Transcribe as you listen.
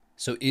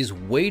So is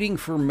waiting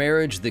for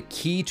marriage the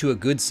key to a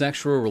good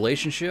sexual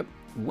relationship?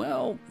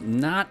 Well,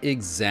 not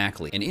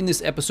exactly. And in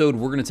this episode,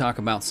 we're going to talk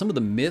about some of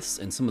the myths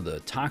and some of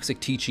the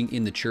toxic teaching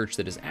in the church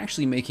that is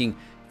actually making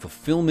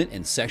fulfillment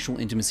and sexual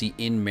intimacy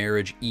in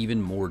marriage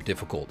even more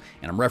difficult.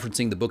 And I'm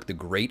referencing the book, The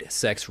Great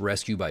Sex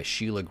Rescue by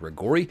Sheila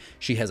Gregory.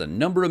 She has a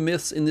number of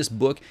myths in this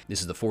book.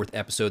 This is the 4th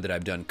episode that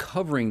I've done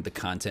covering the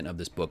content of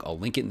this book. I'll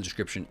link it in the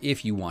description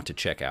if you want to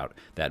check out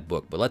that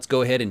book. But let's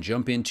go ahead and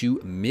jump into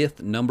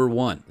myth number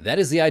 1. That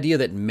is the idea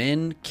that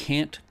men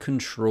can't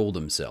control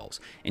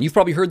themselves. And you've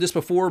probably heard this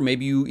before.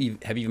 Maybe you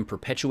have even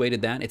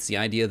perpetuated that. It's the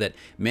idea that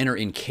men are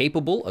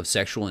incapable of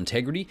sexual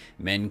integrity.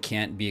 Men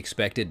can't be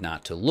expected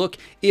not to look.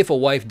 If a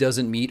wife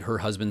doesn't meet her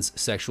husband's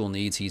sexual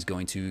needs, he's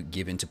going to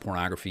give into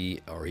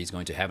pornography or he's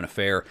going to have an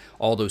affair,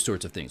 all those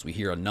sorts of things. We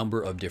hear a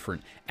number of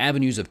different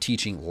avenues of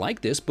teaching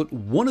like this, but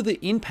one of the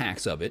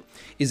impacts of it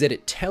is that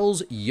it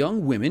tells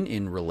young women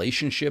in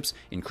relationships,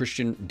 in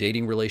Christian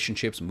dating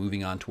relationships,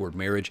 moving on toward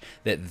marriage,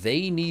 that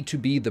they need to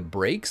be the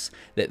brakes,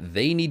 that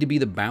they need to be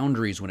the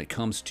boundaries when it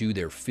comes to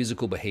their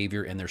physical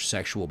behavior and their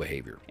sexual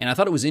behavior. And I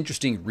thought it was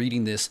interesting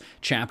reading this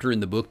chapter in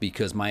the book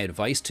because my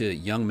advice to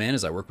young men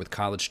as I work with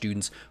college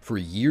students for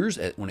years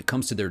when it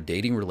comes to their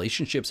dating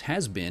relationships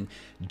has been,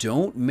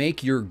 don't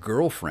make your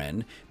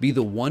girlfriend be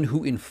the one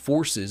who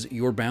enforces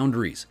your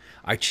boundaries.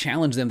 I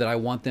challenge them that I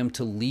want them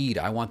to lead.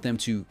 I want them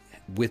to,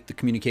 with the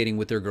communicating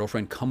with their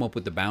girlfriend, come up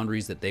with the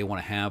boundaries that they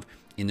want to have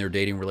in their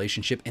dating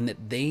relationship, and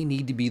that they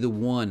need to be the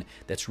one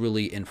that's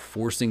really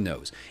enforcing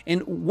those.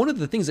 And one of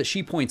the things that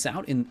she points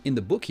out in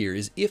the book here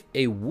is if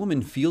a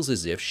woman feels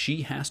as if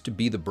she has to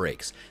be the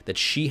brakes, that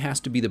she has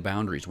to be the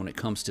boundaries when it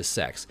comes to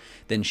sex,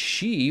 then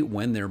she,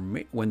 when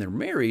they're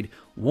married,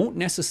 won't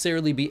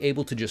necessarily be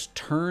able to just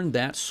turn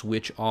that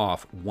switch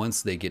off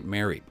once they get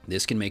married.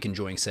 This can make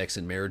enjoying sex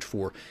in marriage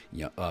for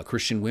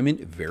Christian women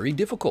very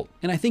difficult.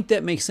 And I think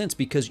that makes sense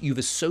because you've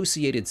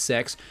associated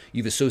sex,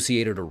 you've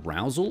associated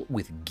arousal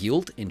with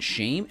guilt and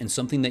shame and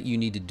something that you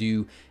need to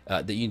do,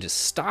 that you need to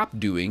stop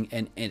doing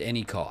at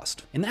any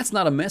cost. And that's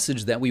not a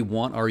message that we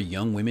want our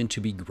young women to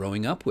be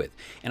growing up with.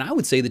 And I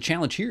would say the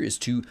challenge here is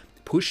to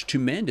push to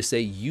men to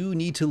say, you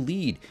need to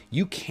lead.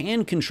 You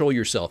can control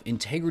yourself.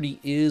 Integrity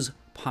is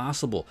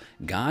possible.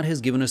 God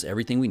has given us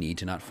everything we need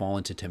to not fall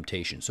into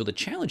temptation. So the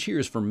challenge here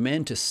is for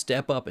men to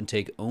step up and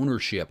take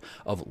ownership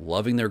of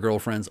loving their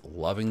girlfriends,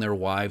 loving their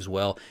wives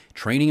well,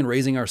 training and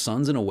raising our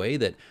sons in a way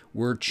that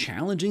we're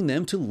challenging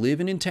them to live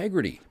in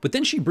integrity. But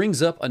then she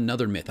brings up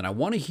another myth, and I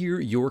want to hear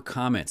your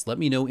comments. Let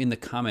me know in the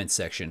comments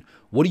section,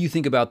 what do you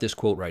think about this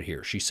quote right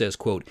here? She says,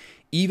 quote,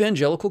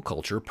 evangelical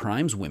culture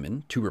primes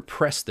women to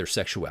repress their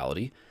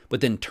sexuality,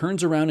 but then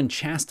turns around and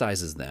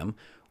chastises them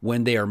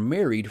when they are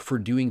married for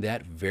doing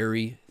that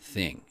very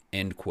thing,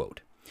 end quote.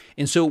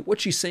 And so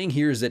what she's saying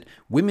here is that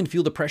women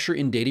feel the pressure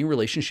in dating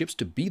relationships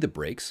to be the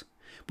brakes,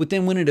 but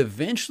then when it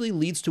eventually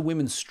leads to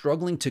women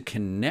struggling to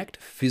connect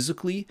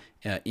physically,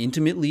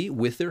 intimately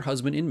with their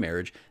husband in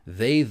marriage,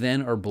 they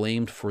then are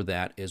blamed for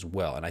that as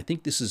well. And I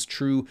think this is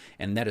true,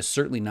 and that is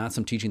certainly not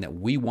some teaching that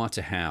we want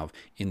to have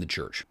in the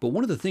church. But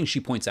one of the things she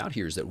points out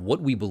here is that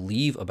what we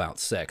believe about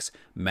sex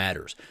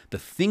matters. The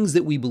things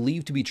that we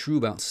believe to be true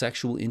about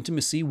sexual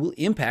intimacy will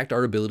impact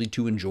our ability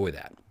to enjoy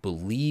that.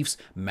 Beliefs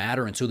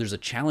matter, and so there's a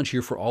challenge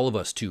here for all of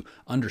us to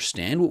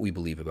understand what we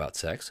believe about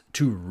sex,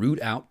 to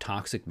root out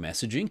toxic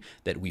messaging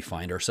that we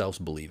find ourselves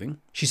believing.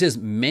 She says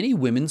many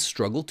women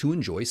struggle to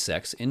enjoy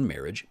sex in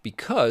marriage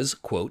because,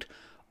 quote,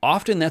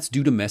 often that's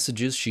due to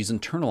messages she's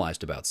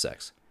internalized about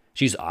sex.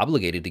 She's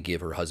obligated to give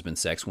her husband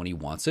sex when he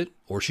wants it,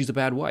 or she's a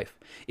bad wife.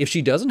 If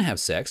she doesn't have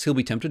sex, he'll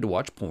be tempted to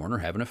watch porn or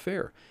have an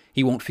affair.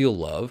 He won't feel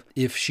love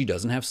if she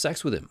doesn't have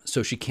sex with him,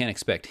 so she can't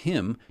expect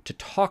him to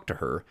talk to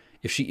her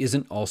if she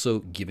isn't also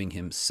giving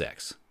him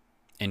sex.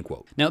 End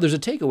quote. Now, there's a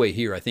takeaway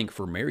here, I think,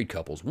 for married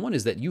couples. One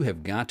is that you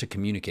have got to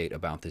communicate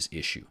about this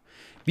issue.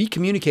 Be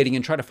communicating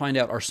and try to find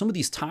out, are some of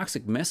these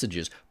toxic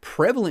messages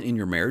prevalent in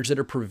your marriage that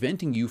are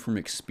preventing you from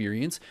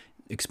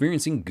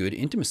experiencing good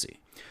intimacy?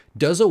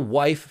 Does a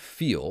wife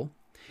feel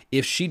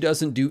if she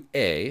doesn't do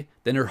A,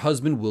 then her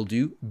husband will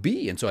do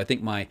B? And so I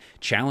think my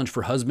challenge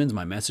for husbands,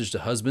 my message to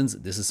husbands,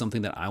 this is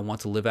something that I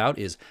want to live out,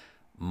 is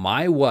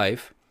my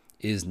wife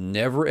is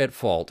never at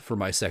fault for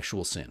my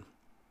sexual sin.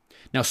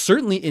 Now,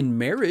 certainly in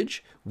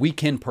marriage, we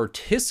can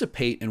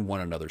participate in one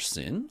another's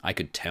sin. I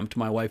could tempt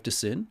my wife to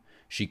sin.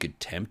 She could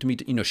tempt me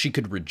to, she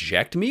could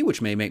reject me,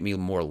 which may make me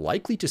more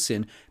likely to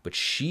sin, but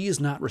she is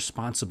not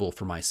responsible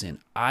for my sin.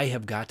 I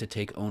have got to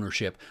take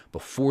ownership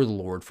before the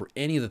Lord for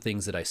any of the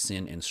things that I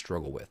sin and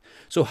struggle with.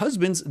 So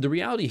husbands, the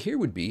reality here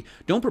would be,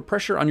 don't put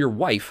pressure on your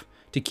wife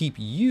to keep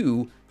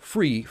you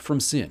free from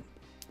sin.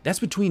 That's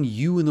between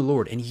you and the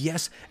Lord. And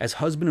yes, as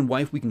husband and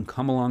wife, we can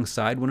come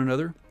alongside one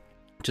another,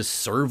 to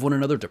serve one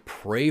another, to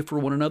pray for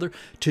one another,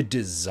 to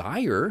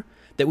desire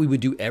that we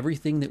would do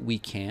everything that we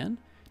can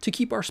to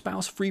keep our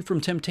spouse free from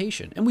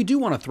temptation. And we do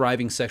want a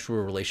thriving sexual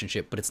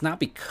relationship, but it's not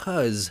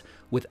because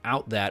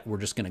without that, we're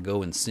just going to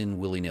go and sin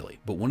willy-nilly.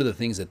 But one of the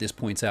things that this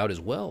points out as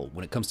well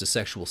when it comes to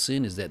sexual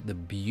sin is that the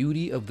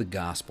beauty of the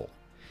gospel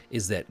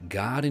is that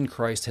God in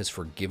Christ has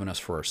forgiven us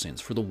for our sins,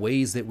 for the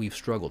ways that we've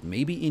struggled.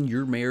 Maybe in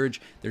your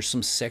marriage, there's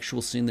some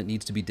sexual sin that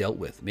needs to be dealt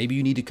with. Maybe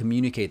you need to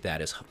communicate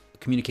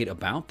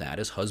about that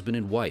as husband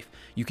and wife.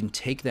 You can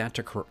take that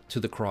to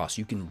the cross.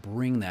 You can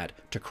bring that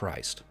to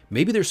Christ.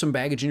 Maybe there's some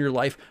baggage in your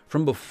life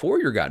from before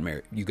you got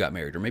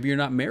married, or maybe you're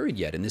not married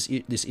yet, and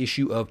this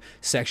issue of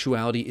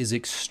sexuality is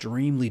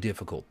extremely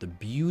difficult. The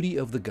beauty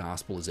of the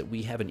gospel is that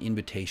we have an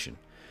invitation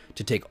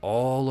to take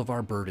all of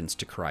our burdens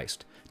to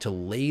Christ, to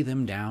lay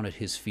them down at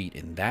his feet,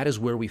 and that is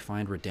where we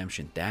find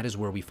redemption. That is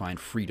where we find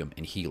freedom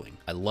and healing.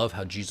 I love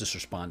how Jesus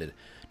responded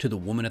to the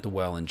woman at the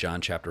well in John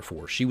chapter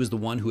 4. She was the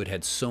one who had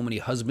had so many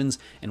husbands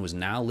and was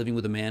now living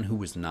with a man who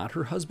was not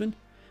her husband.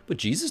 But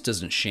Jesus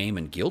doesn't shame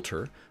and guilt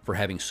her for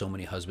having so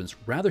many husbands.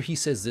 Rather, he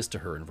says this to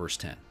her in verse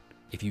 10.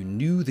 If you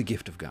knew the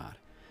gift of God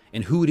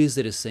and who it is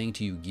that is saying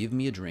to you, give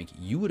me a drink,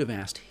 you would have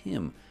asked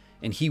him,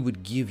 and he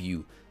would give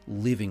you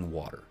living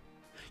water.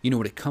 You know,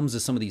 when it comes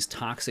to some of these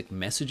toxic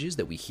messages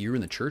that we hear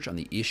in the church on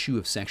the issue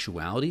of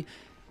sexuality,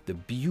 the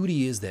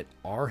beauty is that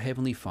our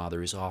Heavenly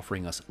Father is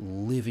offering us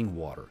living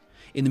water.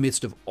 In the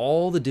midst of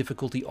all the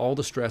difficulty, all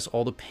the stress,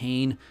 all the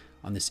pain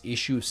on this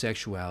issue of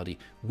sexuality,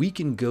 we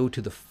can go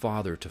to the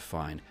Father to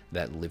find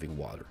that living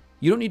water.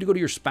 You don't need to go to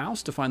your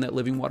spouse to find that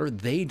living water.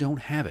 They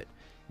don't have it.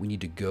 We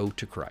need to go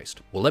to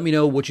Christ. Well, let me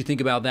know what you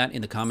think about that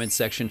in the comments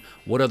section.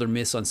 What other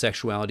myths on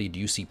sexuality do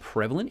you see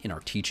prevalent in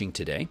our teaching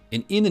today?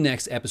 And in the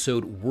next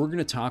episode, we're going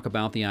to talk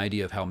about the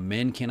idea of how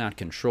men cannot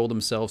control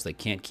themselves. They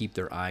can't keep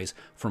their eyes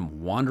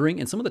from wandering,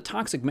 and some of the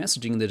toxic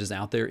messaging that is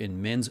out there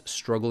in men's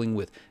struggling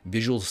with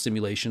visual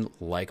stimulation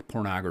like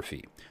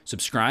pornography.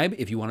 Subscribe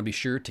if you want to be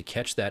sure to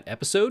catch that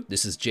episode.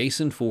 This is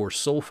Jason for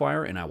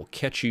Soulfire, and I will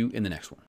catch you in the next one.